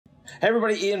Hey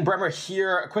everybody, Ian Bremmer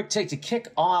here. A quick take to kick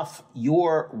off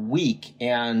your week.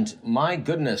 And my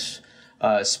goodness,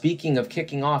 speaking of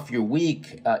kicking off your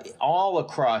week, all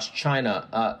across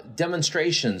China,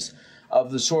 demonstrations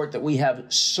of the sort that we have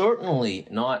certainly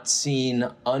not seen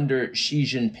under Xi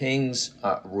Jinping's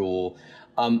rule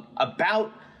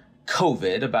about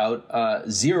COVID, about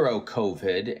zero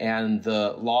COVID, and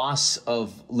the loss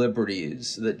of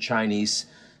liberties that Chinese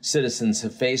citizens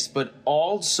have faced, but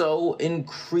also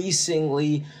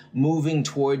increasingly moving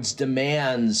towards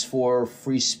demands for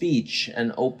free speech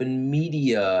and open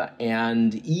media,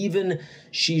 and even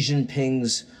Xi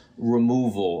Jinping's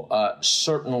removal,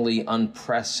 certainly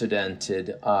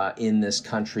unprecedented in this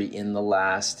country in the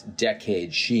last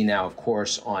decade. Xi now, of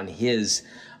course, on his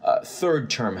third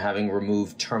term, having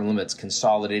removed term limits,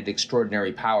 consolidated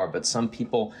extraordinary power, but some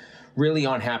people really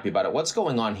aren't happy about it. What's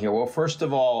going on here? Well, first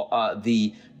of all,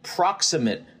 the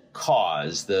proximate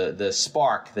cause, the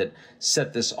spark that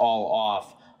set this all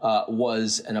off,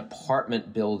 was an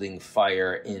apartment building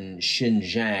fire in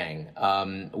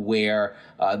Xinjiang, where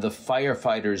the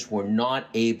firefighters were not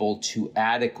able to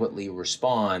adequately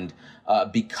respond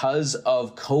because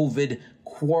of COVID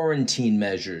quarantine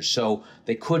measures. So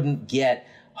they couldn't get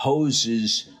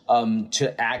hoses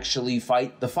to actually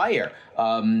fight the fire.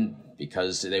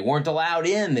 Because they weren't allowed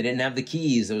in, they didn't have the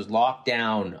keys, it was locked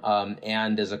down,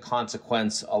 and as a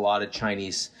consequence, a lot of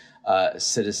Chinese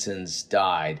citizens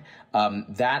died.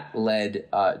 That led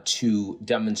to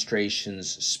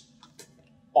demonstrations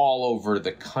all over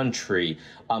the country,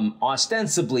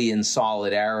 ostensibly in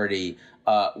solidarity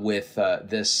with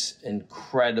this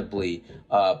incredibly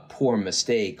poor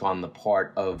mistake on the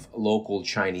part of local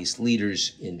Chinese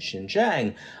leaders in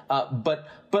Xinjiang,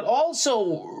 but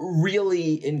also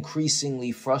really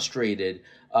increasingly frustrated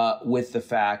with the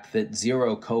fact that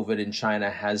zero COVID in China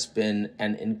has been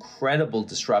an incredible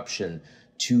disruption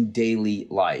to daily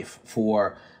life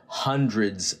for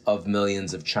hundreds of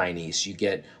millions of Chinese. You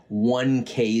get one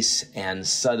case and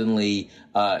suddenly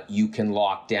you can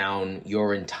lock down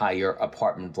your entire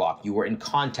apartment block. You were in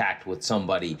contact with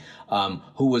somebody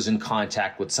who was in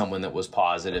contact with someone that was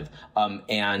positive,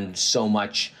 and so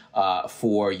much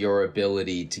for your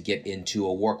ability to get into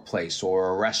a workplace or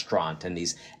a restaurant, and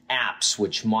these apps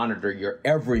which monitor your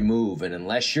every move, and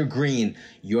unless you're green,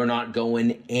 you're not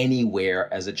going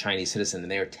anywhere as a Chinese citizen, and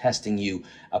they are testing you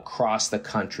across the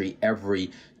country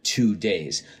every 2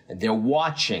 days. And they're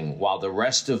watching while the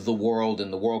rest of the world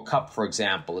in the World Cup, for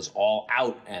example, is all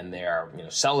out and they're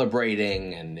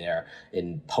celebrating and they're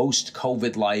in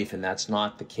post-COVID life, and that's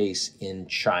not the case in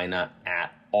China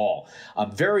at all.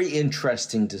 Very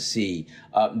interesting to see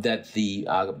that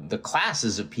the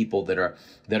classes of people that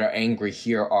are angry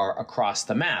here are across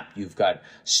the map. You've got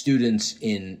students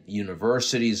in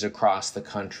universities across the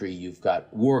country. You've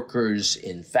got workers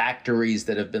in factories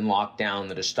that have been locked down,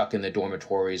 that are stuck in their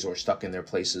dormitories or stuck in their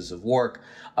places of work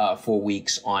for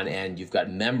weeks on end. You've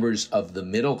got members of the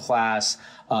middle class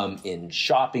in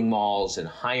shopping malls and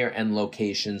higher end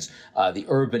locations, the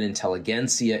urban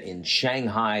intelligentsia in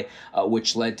Shanghai,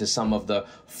 which led to some of the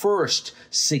first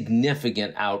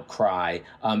significant outcry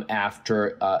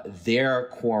after their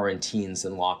quarantines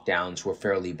and lockdowns were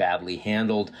fairly badly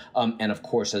handled. And of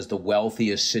course, as the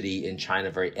wealthiest city in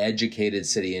China, very educated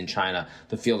city in China,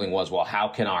 the feeling was, well, how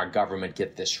can our government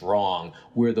get this wrong?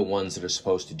 We're the ones that are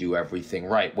supposed to do everything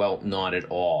right. Well, not at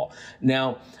all.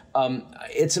 Now,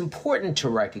 it's important to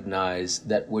recognize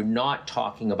that we're not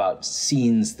talking about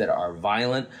scenes that are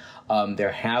violent.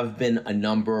 There have been a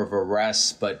number of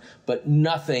arrests, but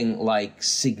nothing like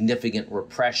significant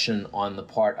repression on the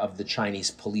part of the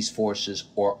Chinese police forces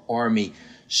or army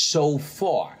so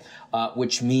far,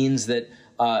 which means that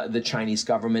the Chinese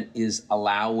government is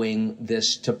allowing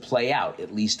this to play out,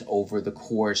 at least over the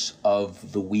course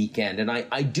of the weekend. And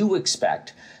I do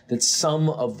expect that some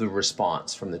of the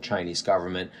response from the Chinese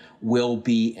government will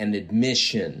be an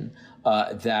admission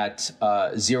that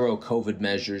zero COVID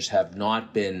measures have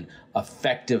not been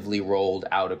effectively rolled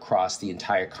out across the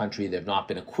entire country. They've not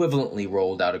been equivalently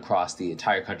rolled out across the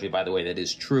entire country. By the way, that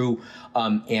is true.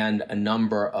 And a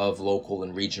number of local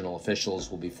and regional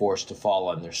officials will be forced to fall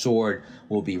on their sword,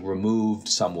 will be removed.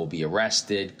 Some will be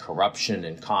arrested. Corruption,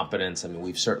 incompetence. I mean,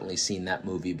 we've certainly seen that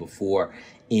movie before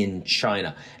in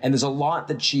China. And there's a lot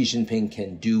that Xi Jinping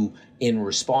can do in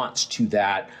response to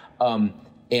that.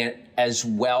 And as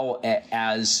well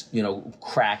as,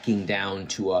 cracking down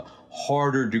to a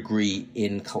harder degree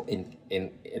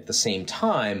at the same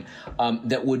time,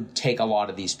 that would take a lot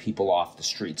of these people off the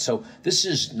street. So this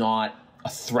is not a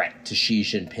threat to Xi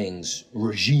Jinping's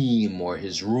regime or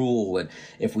his rule. And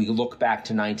if we look back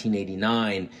to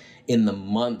 1989, in the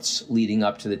months leading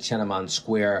up to the Tiananmen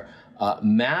Square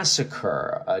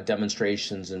massacre,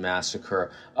 demonstrations and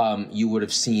massacre, you would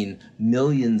have seen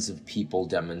millions of people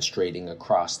demonstrating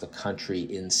across the country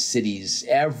in cities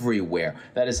everywhere.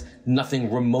 That is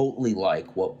nothing remotely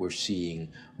like what we're seeing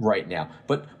right now.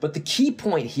 But the key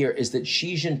point here is that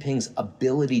Xi Jinping's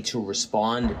ability to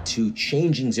respond to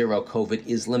changing zero COVID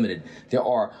is limited. There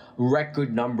are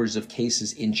record numbers of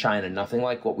cases in China, nothing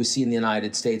like what we see in the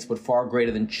United States, but far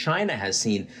greater than China has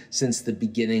seen since the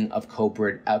beginning of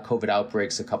COVID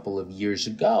outbreaks a couple of years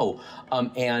ago.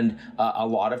 And a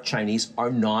lot of Chinese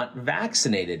are not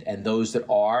vaccinated. And those that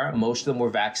are, most of them were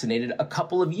vaccinated a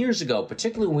couple of years ago,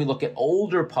 particularly when we look at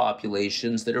older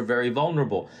populations that are very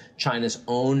vulnerable. China's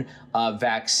own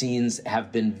vaccines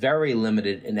have been very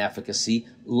limited in efficacy,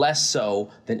 less so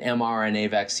than mRNA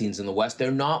vaccines in the West.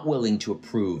 They're not willing to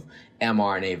approve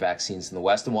mRNA vaccines in the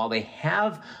West. And while they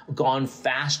have gone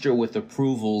faster with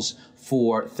approvals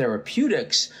for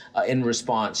therapeutics in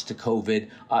response to COVID,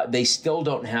 they still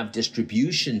don't have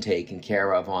distribution taken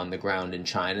care of on the ground in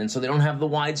China. And so they don't have the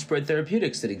widespread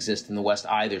therapeutics that exist in the West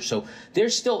either. So they're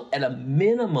still at a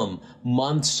minimum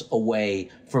months away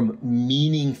from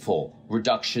meaningful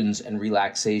reductions and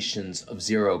relaxations of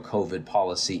zero COVID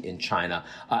policy in China.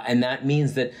 And that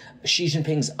means that Xi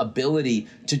Jinping's ability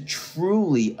to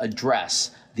truly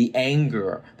address the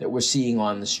anger that we're seeing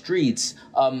on the streets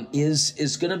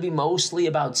is going to be mostly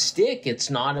about stick. It's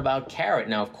not about carrot.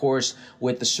 Now, of course,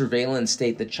 with the surveillance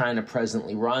state that China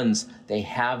presently runs, they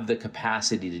have the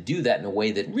capacity to do that in a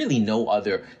way that really no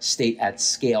other state at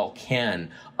scale can.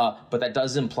 But that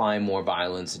does imply more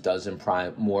violence. It does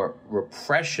imply more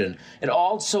repression. It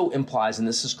also implies, and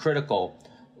this is critical,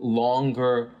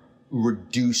 longer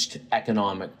reduced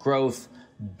economic growth,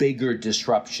 bigger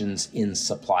disruptions in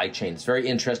supply chains. It's very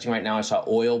interesting right now. I saw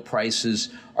oil prices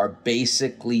are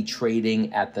basically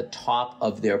trading at the top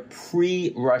of their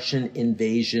pre-Russian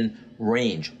invasion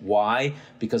range. Why?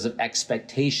 Because of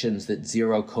expectations that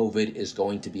zero COVID is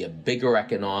going to be a bigger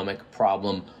economic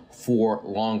problem for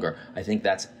longer. I think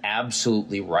that's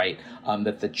absolutely right,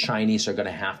 that the Chinese are going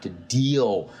to have to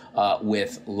deal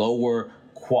with lower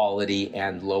quality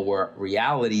and lower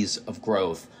realities of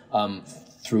growth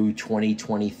through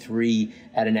 2023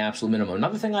 at an absolute minimum.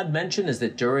 Another thing I'd mention is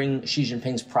that during Xi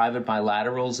Jinping's private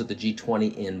bilaterals at the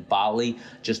G20 in Bali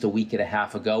just a week and a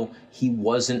half ago, he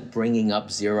wasn't bringing up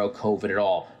zero COVID at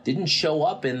all. Didn't show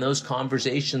up in those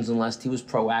conversations unless he was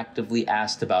proactively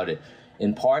asked about it.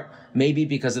 In part, maybe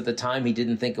because at the time he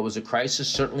didn't think it was a crisis,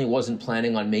 certainly wasn't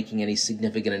planning on making any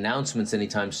significant announcements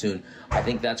anytime soon. I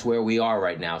think that's where we are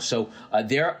right now. So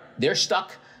they're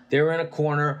stuck. They're in a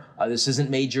corner. This isn't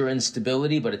major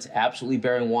instability, but it's absolutely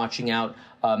bearing watching out,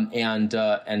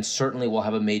 and certainly will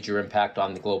have a major impact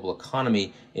on the global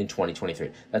economy in 2023.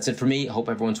 That's it for me. I hope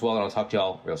everyone's well, and I'll talk to you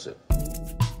all real soon.